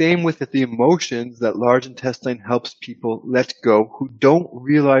it's the same with the emotions that large intestine helps people let go who don't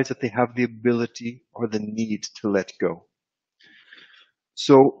realize that they have the ability or the need to let go.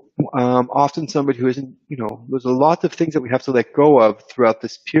 So often somebody who isn't, there's a lot of things that we have to let go of throughout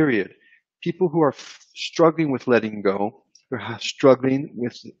this period. People who are struggling with letting go, or struggling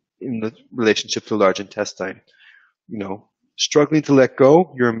in the relationship to large intestine, struggling to let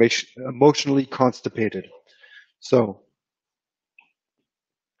go, you're emotionally constipated. So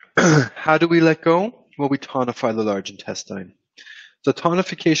how do we let go? Well, we tonify the large intestine. So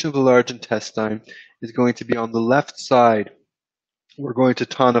tonification of the large intestine is going to be on the left side. We're going to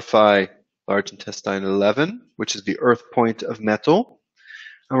tonify large intestine 11, which is the earth point of metal.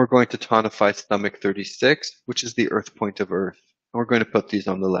 And we're going to tonify stomach 36, which is the earth point of earth. And we're going to put these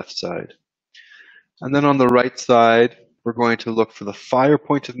on the left side. And then on the right side, we're going to look for the fire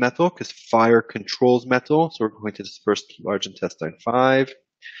point of metal, because fire controls metal. So we're going to disperse large intestine 5.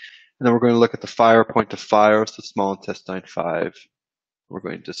 And then we're going to look at the fire point of fire, so small intestine 5. We're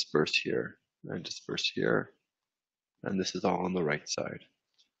going to disperse here and disperse here. And this is all on the right side.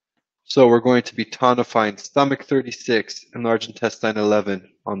 So we're going to be tonifying stomach 36 and large intestine 11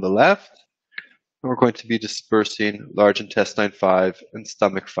 on the left. And we're going to be dispersing large intestine 5 and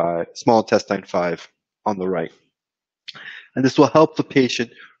stomach 5, small intestine 5 on the right. And this will help the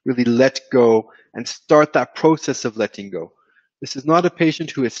patient really let go and start that process of letting go. This is not a patient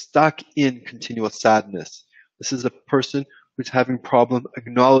who is stuck in continual sadness. This is a person who's having problem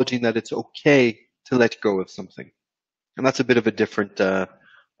acknowledging that it's okay to let go of something. And that's a bit of a different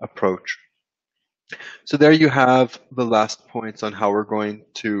approach. So there you have the last points on how we're going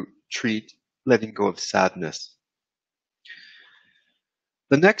to treat letting go of sadness.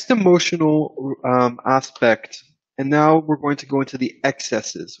 The next emotional aspect, and now we're going to go into the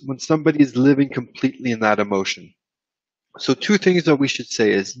excesses, when somebody is living completely in that emotion. So 2 things that we should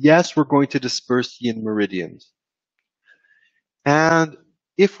say is, yes, we're going to disperse yin meridians. And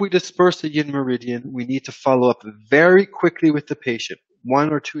if we disperse a yin meridian, we need to follow up very quickly with the patient,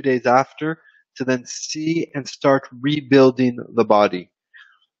 1 or 2 days after, to then see and start rebuilding the body.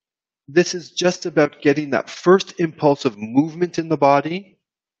 This is just about getting that first impulse of movement in the body,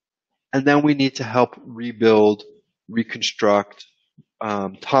 and then we need to help rebuild, reconstruct,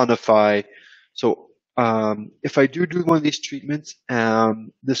 tonify. So if I do one of these treatments,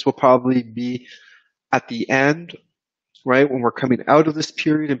 this will probably be at the end, right, when we're coming out of this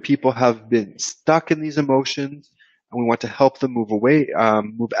period and people have been stuck in these emotions, and we want to help them move away,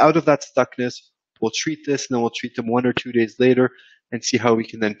 move out of that stuckness. We'll treat this, and then we'll treat them 1 or 2 days later and see how we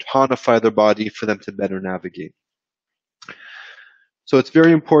can then tonify their body for them to better navigate. So it's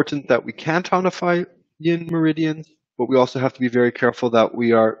very important that we can tonify yin meridians, but we also have to be very careful that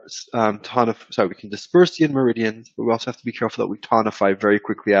we are we can disperse yin meridians, but we also have to be careful that we tonify very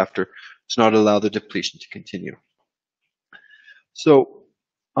quickly after to not allow the depletion to continue. So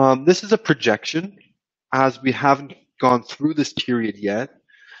this is a projection, as we haven't gone through this period yet,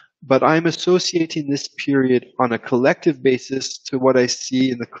 but I'm associating this period on a collective basis to what I see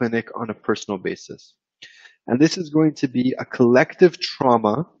in the clinic on a personal basis. And this is going to be a collective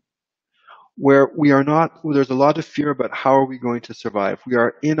trauma where there's a lot of fear about how are we going to survive. We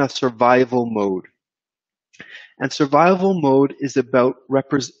are in a survival mode. And survival mode is about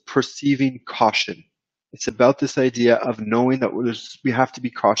perceiving caution. It's about this idea of knowing that we have to be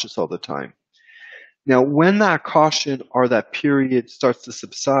cautious all the time. Now, when that caution or that period starts to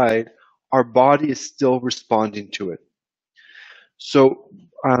subside, our body is still responding to it. So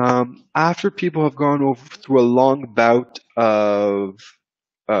after people have gone through a long bout of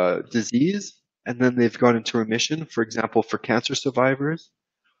disease, and then they've gone into remission, for example, for cancer survivors,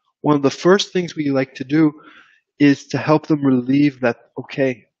 one of the first things we like to do is to help them relieve that,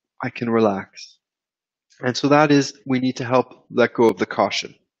 okay, I can relax. And so that is, we need to help let go of the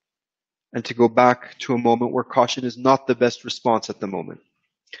caution and to go back to a moment where caution is not the best response at the moment.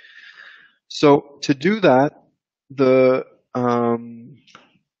 So to do that, the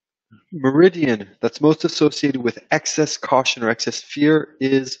meridian that's most associated with excess caution or excess fear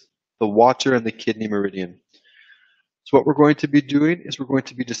is the water and the kidney meridian. So what we're going to be doing is we're going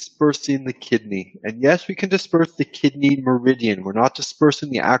to be dispersing the kidney. And yes, we can disperse the kidney meridian. We're not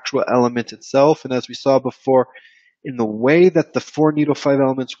dispersing the actual element itself. And as we saw before, in the way that the 4 needle 5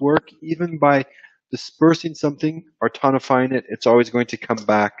 elements work, even by dispersing something or tonifying it, it's always going to come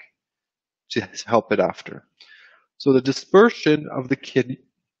back to help it after. So the dispersion of the kidney,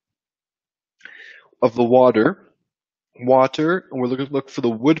 of the water, and we're going to look for the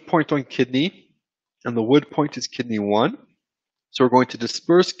wood point on kidney, and the wood point is kidney 1. So we're going to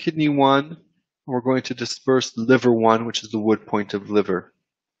disperse kidney 1, and we're going to disperse liver 1, which is the wood point of liver.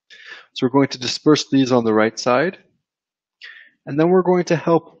 So we're going to disperse these on the right side. And then we're going to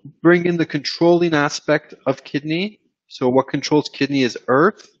help bring in the controlling aspect of kidney. So what controls kidney is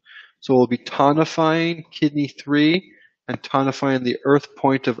earth. So we'll be tonifying kidney 3 and tonifying the earth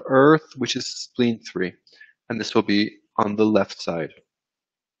point of earth, which is spleen 3. And this will be on the left side.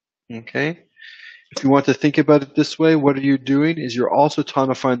 Okay? If you want to think about it this way, what are you doing is you're also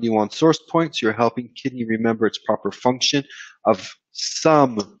tonifying the yuan source points. You're helping kidney remember its proper function of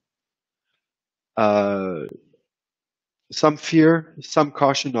some fear, some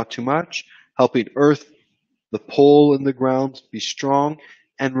caution, not too much, helping earth, the pole in the ground, be strong,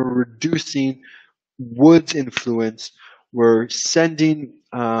 and we're reducing wood's influence. We're sending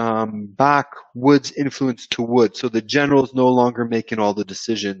back wood's influence to wood. So the general is no longer making all the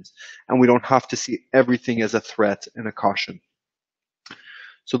decisions, and we don't have to see everything as a threat and a caution.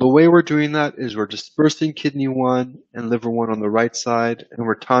 So the way we're doing that is we're dispersing kidney 1 and liver 1 on the right side, and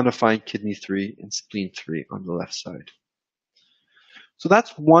we're tonifying kidney 3 and spleen 3 on the left side. So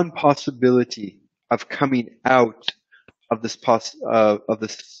that's one possibility of coming out of this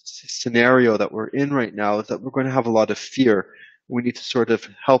scenario that we're in right now, is that we're going to have a lot of fear. We need to sort of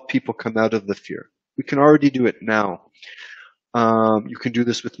help people come out of the fear. We can already do it now. You can do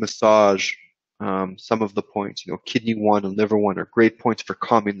this with massage. Some of the points, kidney 1 and liver 1 are great points for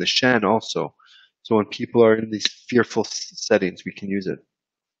calming the Shen also. So when people are in these fearful settings, we can use it.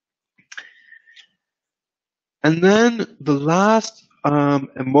 And then the last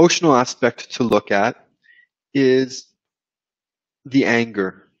emotional aspect to look at is the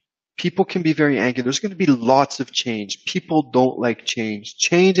anger. People can be very angry. There's going to be lots of change. People don't like change.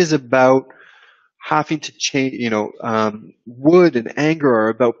 Change is about having to change, wood and anger are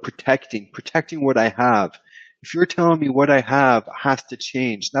about protecting what I have. If you're telling me what I have has to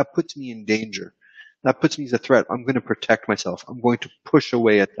change, that puts me in danger. That puts me as a threat. I'm going to protect myself. I'm going to push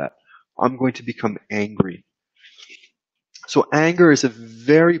away at that. I'm going to become angry. So anger is a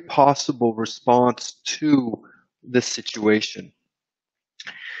very possible response to this situation.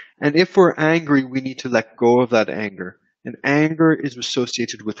 And if we're angry, we need to let go of that anger. And anger is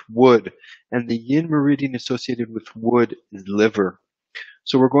associated with wood, and the yin meridian associated with wood is liver.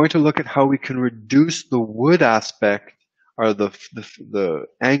 So we're going to look at how we can reduce the wood aspect, or the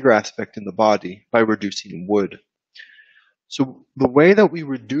anger aspect in the body, by reducing wood. So the way that we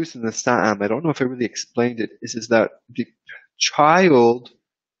reduce in the Saam, I don't know if I really explained it, is that the child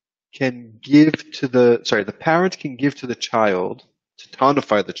can give to the parent can give to the child to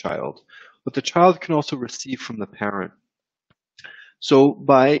tonify the child, but the child can also receive from the parent. So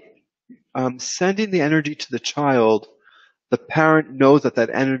by sending the energy to the child, the parent knows that that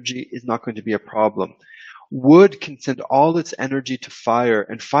energy is not going to be a problem. Wood can send all its energy to fire,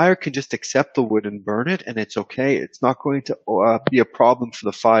 and fire can just accept the wood and burn it, and it's okay. It's not going to be a problem for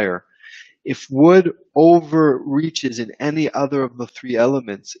the fire. If wood overreaches in any other of the 3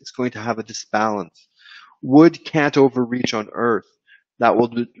 elements, it's going to have a disbalance. Wood can't overreach on earth. That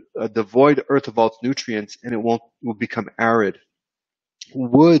will devoid earth of all its nutrients, and it will become arid.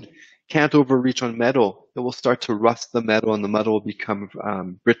 Wood can't overreach on metal. It will start to rust the metal, and the metal will become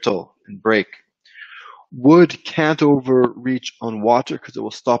brittle and break. Wood can't overreach on water because it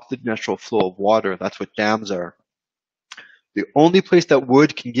will stop the natural flow of water. That's what dams are. The only place that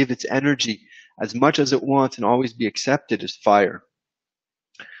wood can give its energy as much as it wants and always be accepted is fire.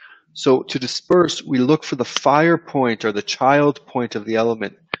 So to disperse, we look for the fire point, or the child point of the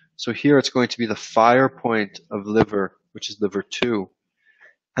element. So here it's going to be the fire point of liver, which is liver 2,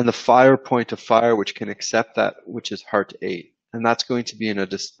 and the fire point of fire, which can accept that, which is heart 8. And that's going to be in a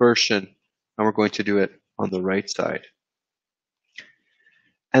dispersion, and we're going to do it on the right side.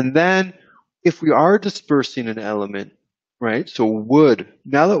 And then if we are dispersing an element, right? So wood,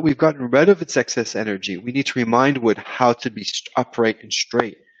 now that we've gotten rid of its excess energy, we need to remind wood how to be upright and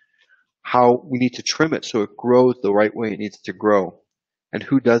straight, how we need to trim it so it grows the right way it needs to grow. And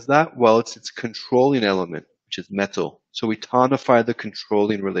who does that? Well, it's its controlling element, which is metal. So we tonify the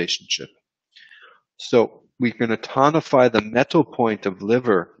controlling relationship. So we're going to tonify the metal point of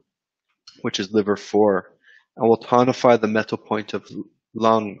liver, which is liver 4, and we'll tonify the metal point of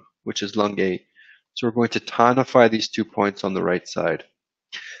lung, which is lung 8. So we're going to tonify these 2 points on the right side.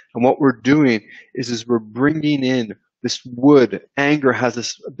 And what we're doing is we're bringing in this wood. Anger has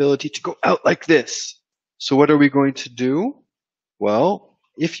this ability to go out like this. So what are we going to do? Well,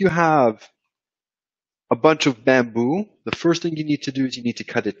 if you have a bunch of bamboo, the first thing you need to do is you need to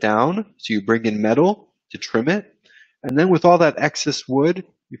cut it down. So you bring in metal to trim it. And then with all that excess wood,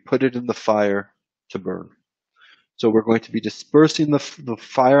 you put it in the fire to burn. So we're going to be dispersing the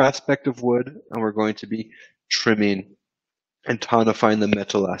fire aspect of wood, and we're going to be trimming and tonifying the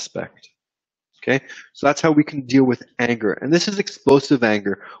metal aspect. Okay, so that's how we can deal with anger. And this is explosive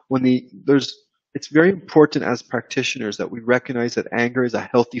anger. It's very important as practitioners that we recognize that anger is a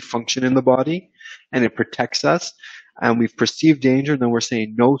healthy function in the body and it protects us. And we've perceived danger, and then we're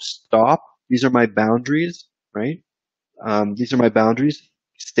saying, no, stop. These are my boundaries, right? These are my boundaries.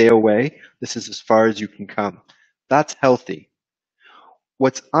 Stay away. This is as far as you can come. That's healthy.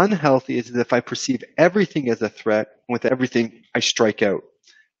 What's unhealthy is if I perceive everything as a threat, and with everything I strike out.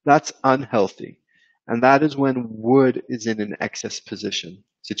 That's unhealthy. And that is when wood is in an excess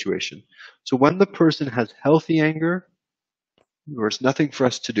situation. So when the person has healthy anger, there's nothing for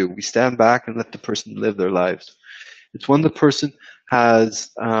us to do. We stand back and let the person live their lives. It's when the person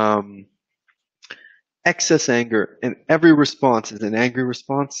has excess anger and every response is an angry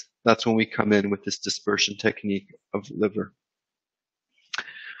response. That's when we come in with this dispersion technique of liver.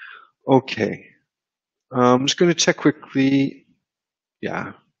 Okay. I'm just going to check quickly.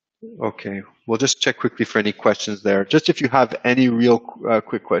 Yeah. Okay, we'll just check quickly for any questions there. Just if you have any real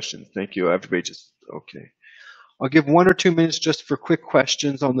quick questions. Thank you, everybody. Okay. I'll give 1 or 2 minutes just for quick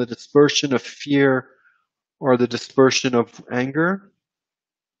questions on the dispersion of fear or the dispersion of anger.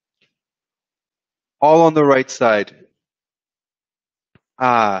 All on the right side.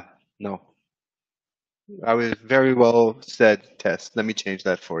 No. I was very well said, Tess. Let me change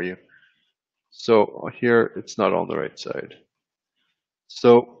that for you. So here, it's not on the right side.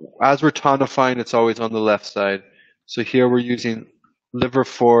 So as we're tonifying, it's always on the left side. So here we're using liver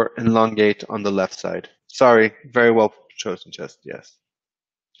 4 and lung 8 on the left side. Sorry, very well chosen, Chest. Yes.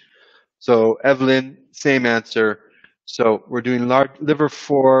 So Evelyn, same answer. So we're doing liver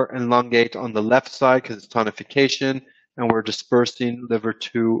 4 and lung 8 on the left side because it's tonification, and we're dispersing liver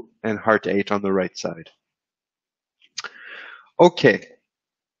 2 and heart 8 on the right side. Okay.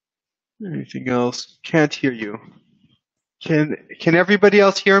 Anything else? Can't hear you. Can everybody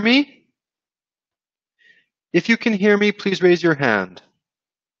else hear me? If you can hear me, please raise your hand.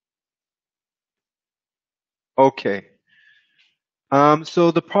 Okay. So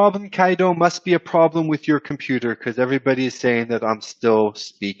the problem, Kaido, must be a problem with your computer because everybody is saying that I'm still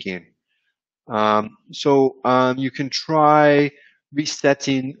speaking. You can try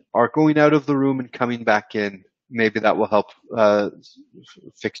resetting or going out of the room and coming back in. Maybe that will help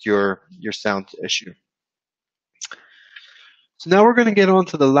fix your sound issue. So now we're going to get on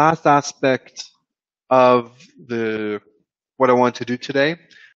to the last aspect of what I want to do today.